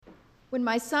When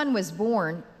my son was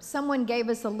born, someone gave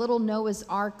us a little Noah's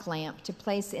Ark lamp to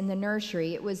place in the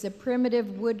nursery. It was a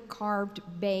primitive wood-carved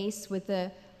base with a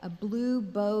blue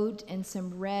boat and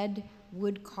some red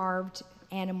wood-carved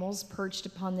animals perched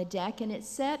upon the deck, and it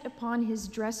sat upon his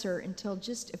dresser until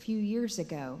just a few years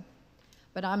ago.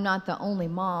 But I'm not the only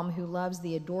mom who loves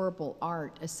the adorable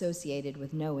art associated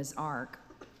with Noah's Ark.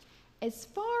 As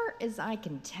far as I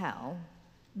can tell,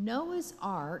 Noah's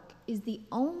Ark is the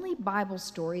only Bible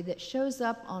story that shows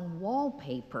up on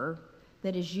wallpaper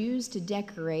that is used to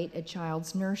decorate a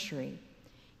child's nursery.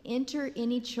 Enter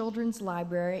any children's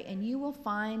library and you will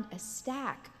find a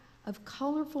stack of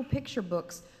colorful picture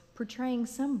books portraying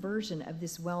some version of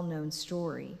this well-known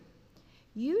story.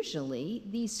 Usually,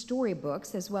 these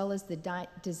storybooks, as well as the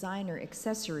designer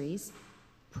accessories,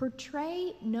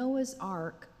 portray Noah's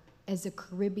Ark as a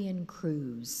Caribbean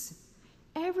cruise.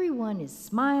 Everyone is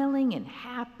smiling and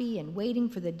happy and waiting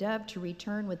for the dove to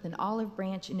return with an olive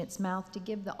branch in its mouth to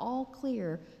give the all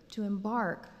clear to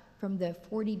embark from the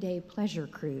 40-day pleasure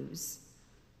cruise.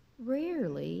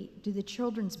 Rarely do the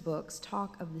children's books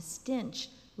talk of the stench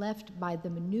left by the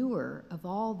manure of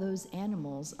all those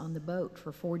animals on the boat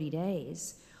for 40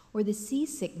 days, or the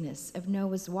seasickness of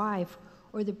Noah's wife,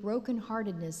 or the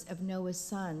brokenheartedness of Noah's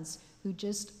sons who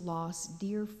just lost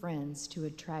dear friends to a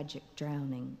tragic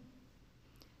drowning.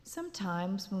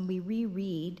 Sometimes when we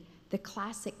reread the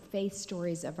classic faith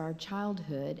stories of our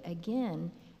childhood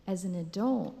again as an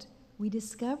adult, we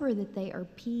discover that they are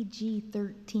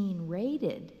PG-13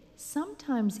 rated,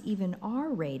 sometimes even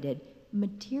R-rated,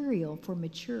 material for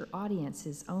mature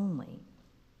audiences only.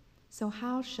 So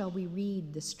how shall we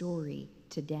read the story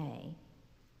today?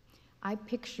 I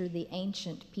picture the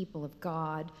ancient people of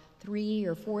God 3,000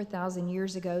 or 4,000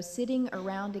 years ago sitting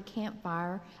around a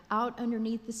campfire out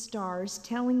underneath the stars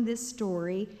telling this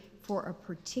story for a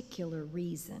particular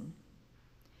reason.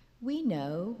 We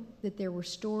know that there were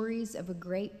stories of a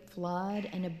great flood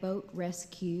and a boat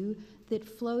rescue that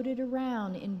floated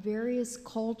around in various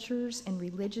cultures and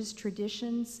religious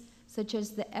traditions, such as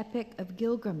the Epic of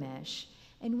Gilgamesh.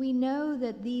 And we know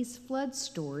that these flood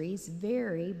stories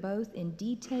vary both in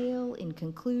detail, in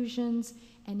conclusions,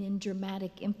 and in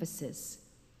dramatic emphasis.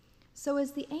 So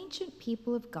as the ancient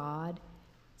people of God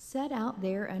sat out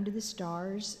there under the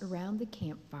stars around the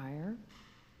campfire,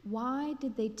 why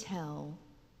did they tell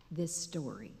this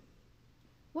story?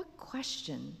 What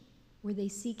question were they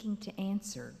seeking to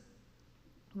answer?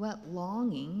 What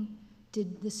longing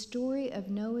did the story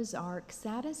of Noah's Ark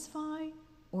satisfy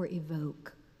or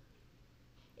evoke?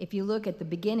 If you look at the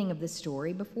beginning of the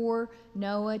story, before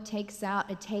Noah takes out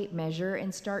a tape measure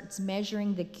and starts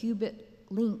measuring the cubit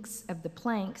lengths of the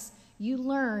planks, you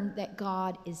learn that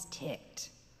God is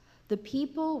ticked. The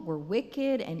people were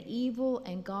wicked and evil,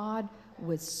 and God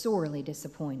was sorely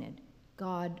disappointed.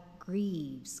 God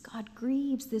grieves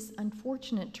this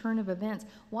unfortunate turn of events.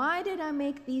 Why did I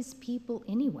make these people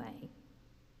anyway?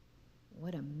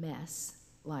 What a mess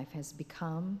life has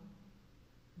become.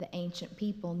 The ancient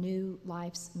people knew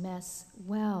life's mess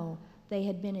well. They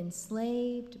had been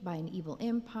enslaved by an evil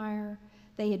empire.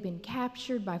 They had been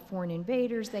captured by foreign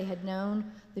invaders. They had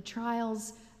known the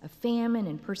trials of famine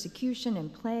and persecution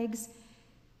and plagues.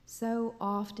 So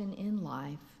often in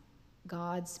life,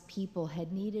 God's people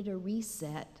had needed a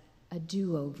reset, a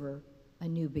do-over, a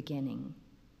new beginning.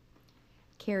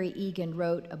 Carrie Egan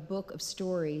wrote a book of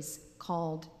stories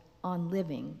called On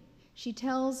Living. She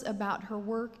tells about her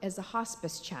work as a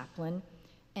hospice chaplain,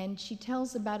 and she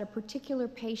tells about a particular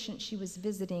patient she was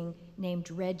visiting named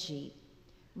Reggie.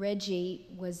 Reggie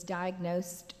was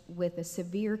diagnosed with a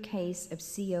severe case of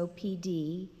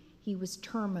COPD. He was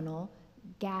terminal,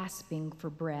 gasping for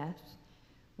breath.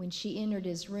 When she entered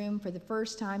his room for the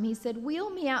first time, he said, "Wheel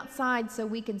me outside so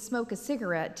we can smoke a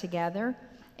cigarette together."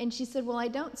 And she said, "Well, I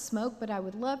don't smoke, but I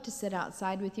would love to sit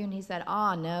outside with you." And he said,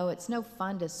 "No, it's no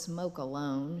fun to smoke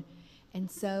alone." And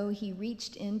so he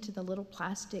reached into the little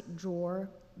plastic drawer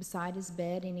beside his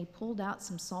bed and he pulled out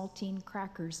some saltine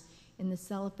crackers in the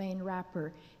cellophane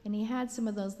wrapper. And he had some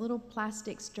of those little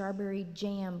plastic strawberry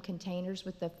jam containers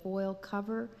with the foil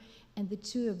cover. And the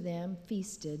two of them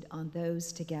feasted on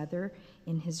those together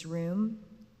in his room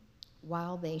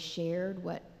while they shared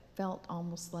what felt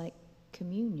almost like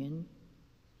communion.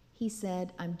 He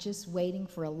said, "I'm just waiting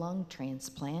for a lung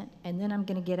transplant, and then I'm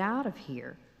going to get out of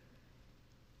here."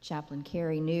 Chaplain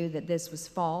Carrie knew that this was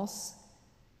false.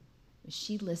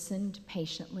 She listened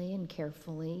patiently and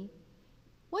carefully.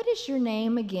 "What is your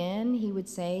name again?" he would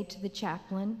say to the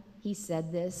chaplain. He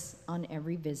said this on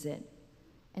every visit.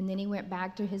 And then he went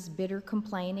back to his bitter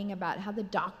complaining about how the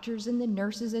doctors and the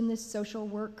nurses and the social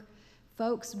work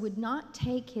Folks would not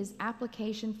take his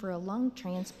application for a lung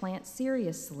transplant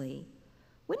seriously.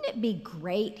 Wouldn't it be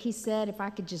great, he said, if I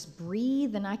could just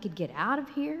breathe and I could get out of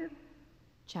here?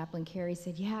 Chaplain Carey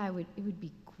said, yeah, it would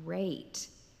be great.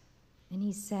 And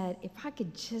he said, if I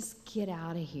could just get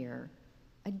out of here,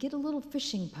 I'd get a little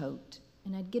fishing boat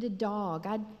and I'd get a dog.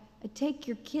 I'd take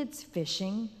your kids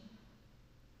fishing.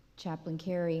 Chaplain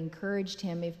Carey encouraged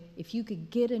him, if you could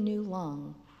get a new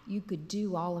lung, you could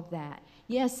do all of that.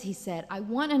 Yes, he said, I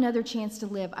want another chance to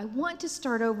live. I want to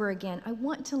start over again. I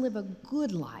want to live a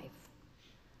good life.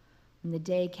 When the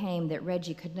day came that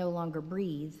Reggie could no longer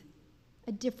breathe,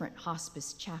 a different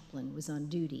hospice chaplain was on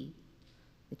duty.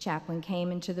 The chaplain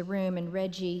came into the room and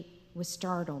Reggie was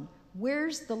startled.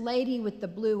 Where's the lady with the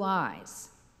blue eyes?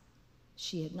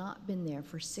 She had not been there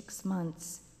for 6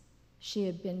 months. She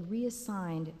had been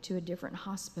reassigned to a different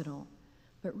hospital,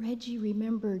 but Reggie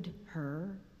remembered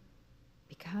her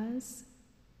because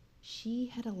she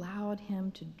had allowed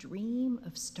him to dream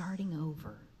of starting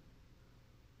over.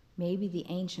 Maybe the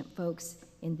ancient folks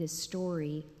in this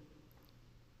story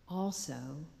also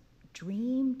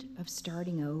dreamed of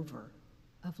starting over,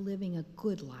 of living a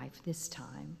good life this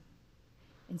time.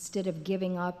 Instead of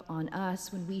giving up on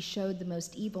us when we showed the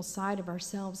most evil side of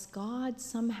ourselves, God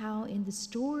somehow in the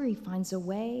story finds a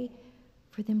way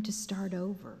for them to start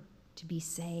over, to be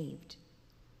saved.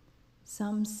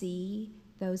 Some see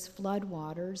those flood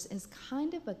waters as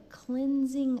kind of a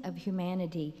cleansing of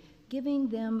humanity, giving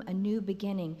them a new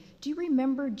beginning. Do you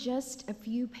remember just a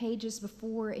few pages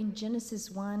before in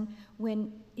Genesis 1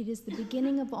 when it is the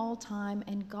beginning of all time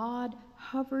and God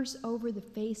hovers over the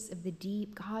face of the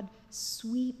deep? God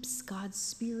sweeps God's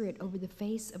Spirit over the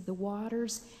face of the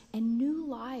waters, and new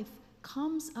life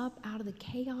comes up out of the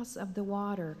chaos of the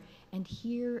water. And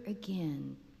here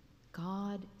again,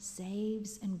 God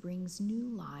saves and brings new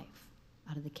life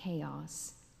out of the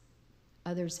chaos.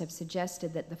 Others have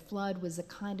suggested that the flood was a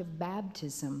kind of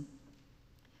baptism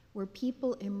where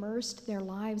people immersed their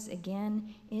lives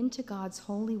again into God's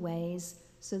holy ways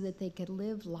so that they could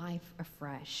live life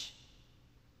afresh.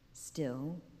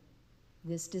 Still,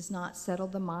 this does not settle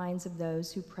the minds of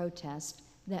those who protest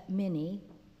that many,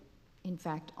 in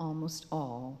fact almost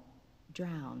all,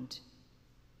 drowned.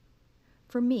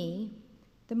 For me,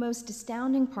 the most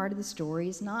astounding part of the story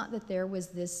is not that there was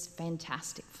this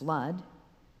fantastic flood,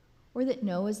 or that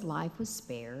Noah's life was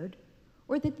spared,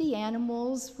 or that the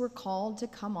animals were called to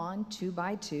come on 2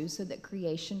 by 2 so that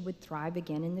creation would thrive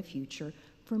again in the future.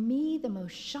 For me, the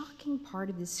most shocking part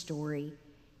of this story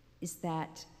is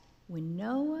that when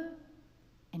Noah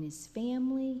and his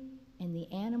family and the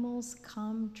animals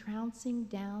come trouncing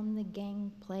down the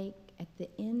gangplank at the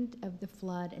end of the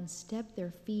flood and step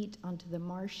their feet onto the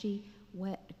marshy,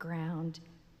 wet ground,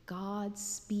 God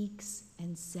speaks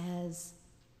and says,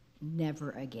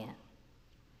 never again.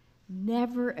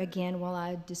 Never again will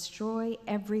I destroy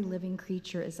every living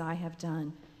creature as I have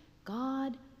done.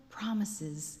 God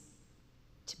promises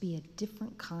to be a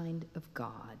different kind of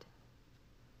God.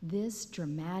 This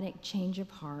dramatic change of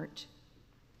heart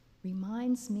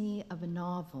reminds me of a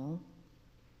novel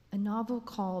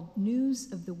called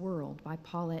News of the World by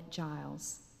Paulette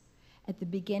Giles. At the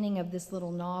beginning of this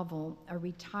little novel, a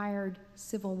retired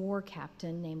Civil War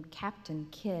captain named Captain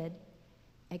Kidd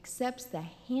accepts the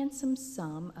handsome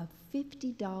sum of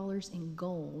 $50 in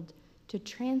gold to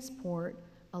transport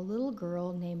a little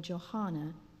girl named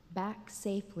Johanna back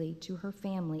safely to her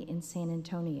family in San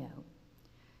Antonio.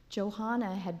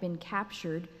 Johanna had been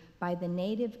captured by the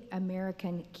Native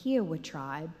American Kiowa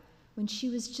tribe when she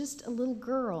was just a little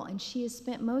girl, and she has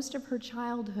spent most of her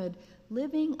childhood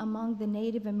living among the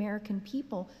Native American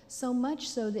people, so much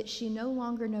so that she no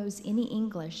longer knows any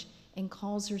English and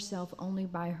calls herself only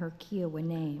by her Kiowa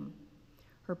name.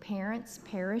 Her parents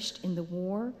perished in the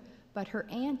war, but her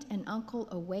aunt and uncle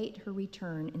await her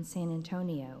return in San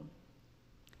Antonio.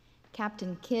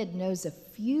 Captain Kidd knows a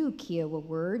few Kiowa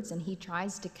words, and he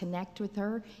tries to connect with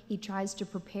her. He tries to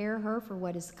prepare her for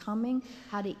what is coming,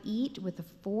 how to eat with a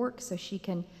fork so she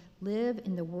can live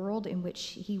in the world in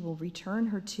which he will return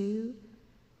her to.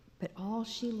 But all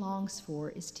she longs for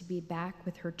is to be back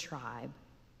with her tribe.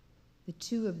 The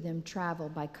two of them travel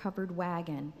by covered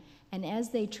wagon, and as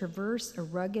they traverse a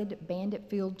rugged,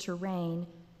 bandit-filled terrain,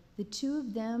 the two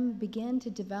of them begin to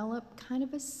develop kind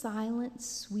of a silent,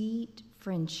 sweet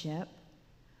friendship.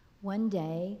 One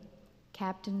day,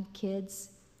 Captain Kidd's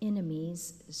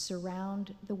enemies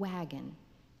surround the wagon,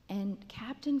 and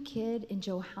Captain Kidd and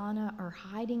Johanna are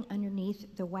hiding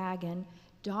underneath the wagon,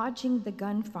 dodging the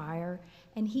gunfire,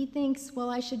 and he thinks, well,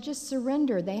 I should just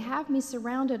surrender. They have me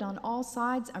surrounded on all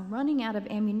sides. I'm running out of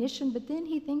ammunition. But then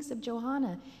he thinks of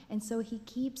Johanna, and so he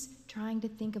keeps trying to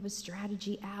think of a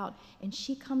strategy out. And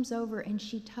she comes over and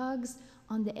she tugs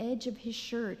on the edge of his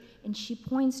shirt, and she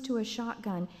points to a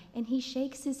shotgun, and he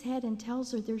shakes his head and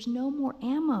tells her there's no more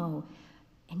ammo.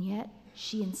 And yet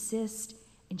she insists,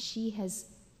 and she has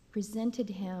presented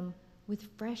him with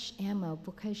fresh ammo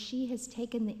because she has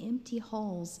taken the empty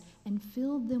holes and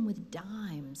filled them with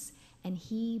dimes, and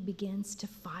he begins to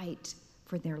fight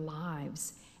for their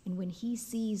lives. And when he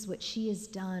sees what she has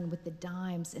done with the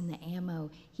dimes and the ammo,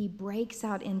 he breaks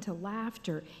out into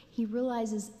laughter. He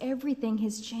realizes everything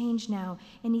has changed now,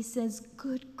 and he says,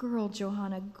 "Good girl,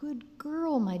 Johanna, good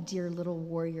girl, my dear little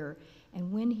warrior."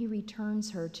 And when he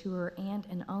returns her to her aunt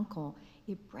and uncle,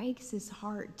 it breaks his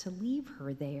heart to leave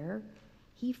her there.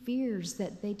 He fears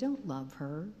that they don't love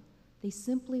her. They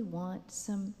simply want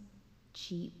some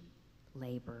cheap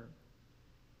labor.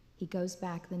 He goes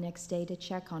back the next day to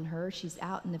check on her. She's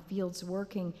out in the fields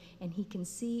working, and he can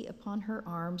see upon her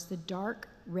arms the dark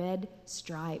red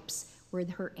stripes where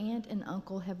her aunt and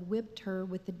uncle have whipped her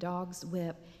with the dog's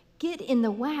whip. "Get in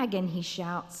the wagon," he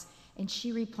shouts, and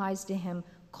she replies to him,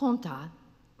 "Conta,"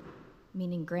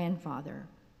 meaning grandfather,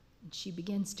 and she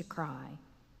begins to cry.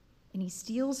 And he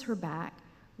steals her back,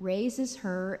 raises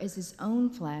her as his own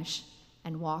flesh,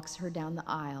 and walks her down the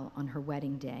aisle on her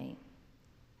wedding day.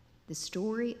 The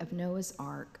story of Noah's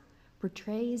Ark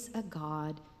portrays a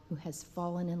God who has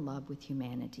fallen in love with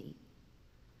humanity.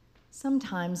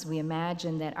 Sometimes we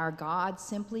imagine that our God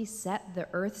simply set the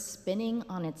earth spinning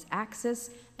on its axis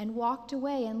and walked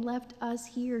away and left us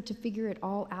here to figure it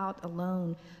all out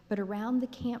alone. But around the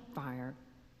campfire,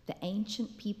 the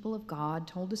ancient people of God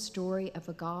told a story of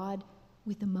a God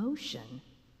with emotion,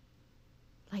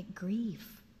 like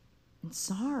grief and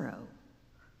sorrow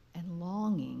and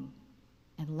longing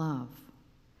and love.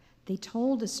 They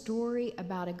told a story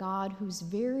about a God whose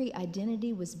very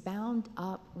identity was bound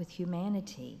up with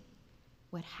humanity.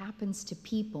 What happens to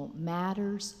people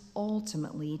matters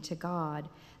ultimately to God.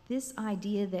 This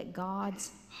idea that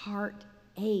God's heart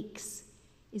aches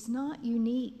is not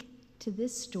unique to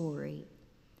this story.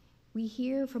 We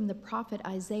hear from the prophet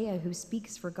Isaiah, who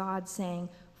speaks for God, saying,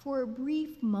 "For a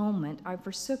brief moment I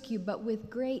forsook you, but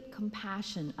with great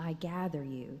compassion I gather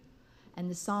you." And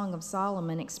the Song of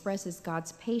Solomon expresses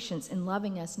God's patience in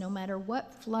loving us no matter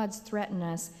what floods threaten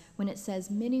us when it says,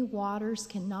 "Many waters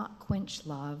cannot quench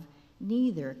love,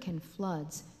 neither can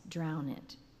floods drown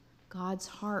it." God's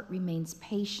heart remains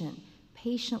patient,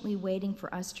 patiently waiting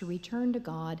for us to return to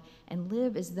God and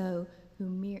live as those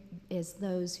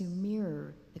who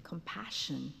mirror the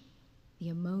compassion, the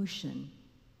emotion,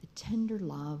 the tender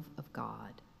love of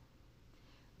God.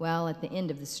 Well, at the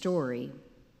end of the story,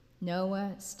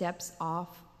 Noah steps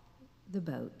off the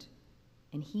boat,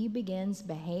 and he begins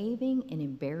behaving in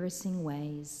embarrassing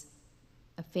ways.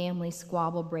 A family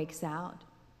squabble breaks out.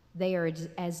 They are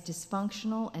as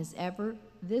dysfunctional as ever.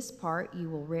 This part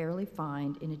you will rarely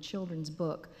find in a children's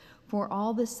book, for all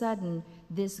of a sudden,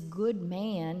 this good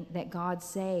man that God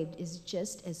saved is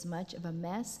just as much of a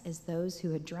mess as those who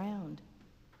had drowned.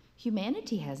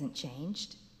 Humanity hasn't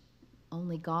changed.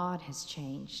 Only God has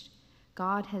changed.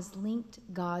 God has linked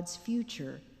God's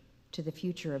future to the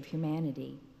future of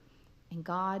humanity. And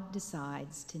God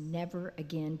decides to never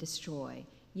again destroy.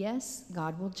 Yes,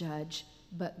 God will judge,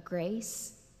 but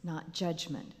grace, not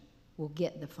judgment, will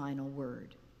get the final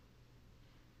word.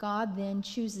 God then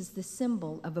chooses the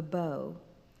symbol of a bow.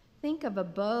 Think of a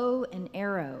bow and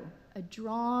arrow, a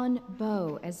drawn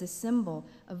bow as a symbol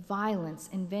of violence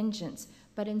and vengeance,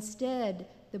 but instead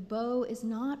the bow is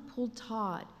not pulled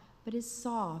taut, but is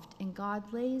soft, and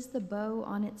God lays the bow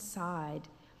on its side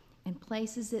and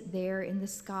places it there in the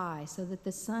sky so that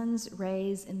the sun's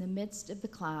rays in the midst of the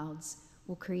clouds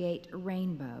will create a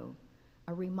rainbow,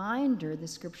 a reminder, the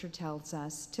scripture tells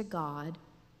us, to God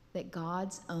that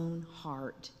God's own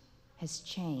heart has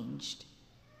changed.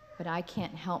 But I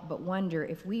can't help but wonder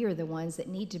if we are the ones that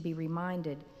need to be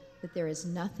reminded that there is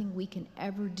nothing we can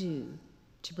ever do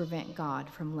to prevent God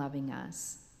from loving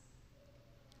us.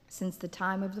 Since the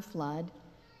time of the flood,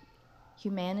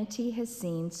 humanity has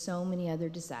seen so many other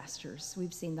disasters.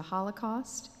 We've seen the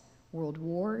Holocaust, world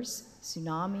wars,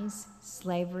 tsunamis,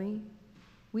 slavery.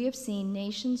 We have seen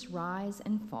nations rise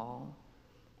and fall,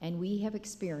 and we have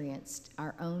experienced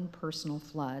our own personal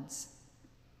floods.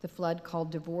 The flood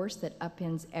called divorce that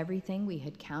upends everything we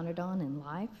had counted on in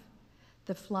life,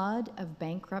 the flood of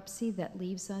bankruptcy that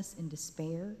leaves us in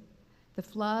despair, the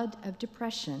flood of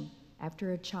depression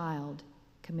after a child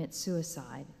commits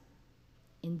suicide.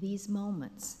 In these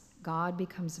moments, God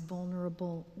becomes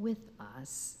vulnerable with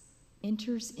us,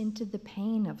 enters into the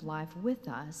pain of life with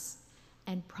us,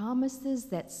 and promises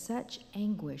that such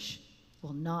anguish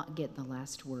will not get the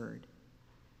last word.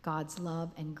 God's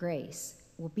love and grace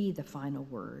will be the final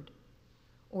word.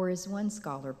 Or as one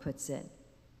scholar puts it,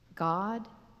 God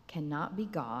cannot be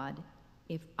God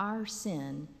if our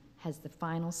sin has the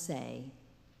final say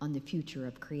on the future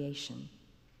of creation.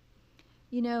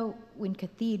 You know, when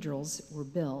cathedrals were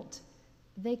built,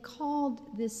 they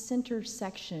called this center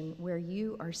section where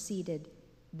you are seated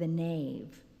the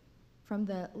nave, from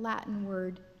the Latin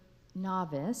word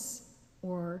navis,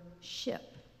 or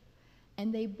ship.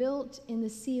 And they built in the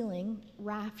ceiling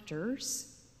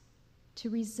rafters to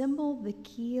resemble the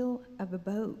keel of a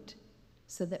boat,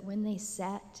 so that when they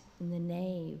sat in the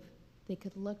nave, they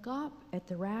could look up at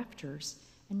the rafters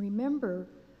and remember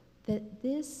that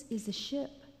this is a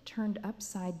ship turned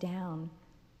upside down,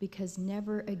 because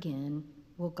never again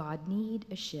will God need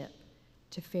a ship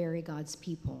to ferry God's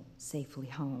people safely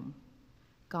home.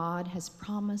 God has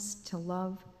promised to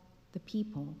love the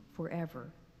people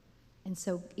forever. And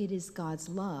so it is God's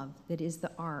love that is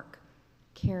the ark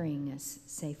carrying us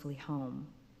safely home.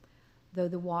 Though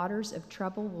the waters of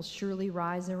trouble will surely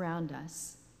rise around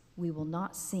us, we will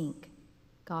not sink.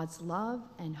 God's love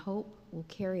and hope will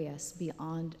carry us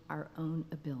beyond our own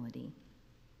ability.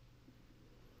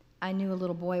 I knew a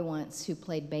little boy once who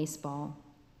played baseball.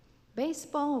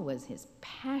 Baseball was his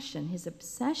passion, his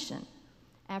obsession.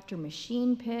 After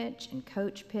machine pitch and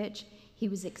coach pitch, he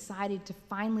was excited to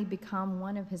finally become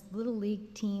one of his little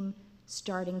league team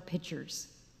starting pitchers.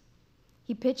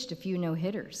 He pitched a few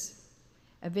no-hitters.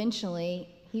 Eventually,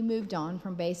 he moved on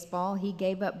from baseball. He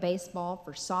gave up baseball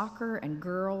for soccer and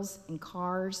girls and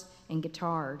cars and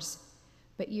guitars.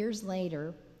 But years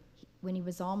later, when he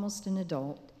was almost an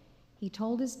adult, he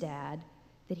told his dad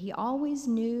that he always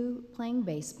knew playing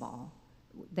baseball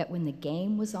that when the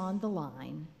game was on the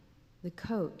line, the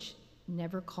coach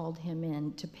never called him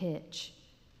in to pitch.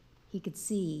 He could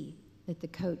see that the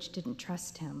coach didn't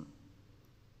trust him.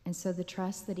 And so the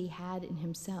trust that he had in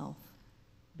himself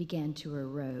began to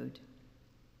erode.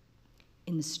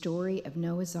 In the story of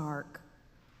Noah's Ark,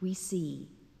 we see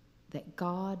that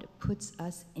God puts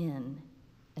us in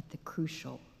at the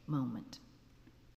crucial moment.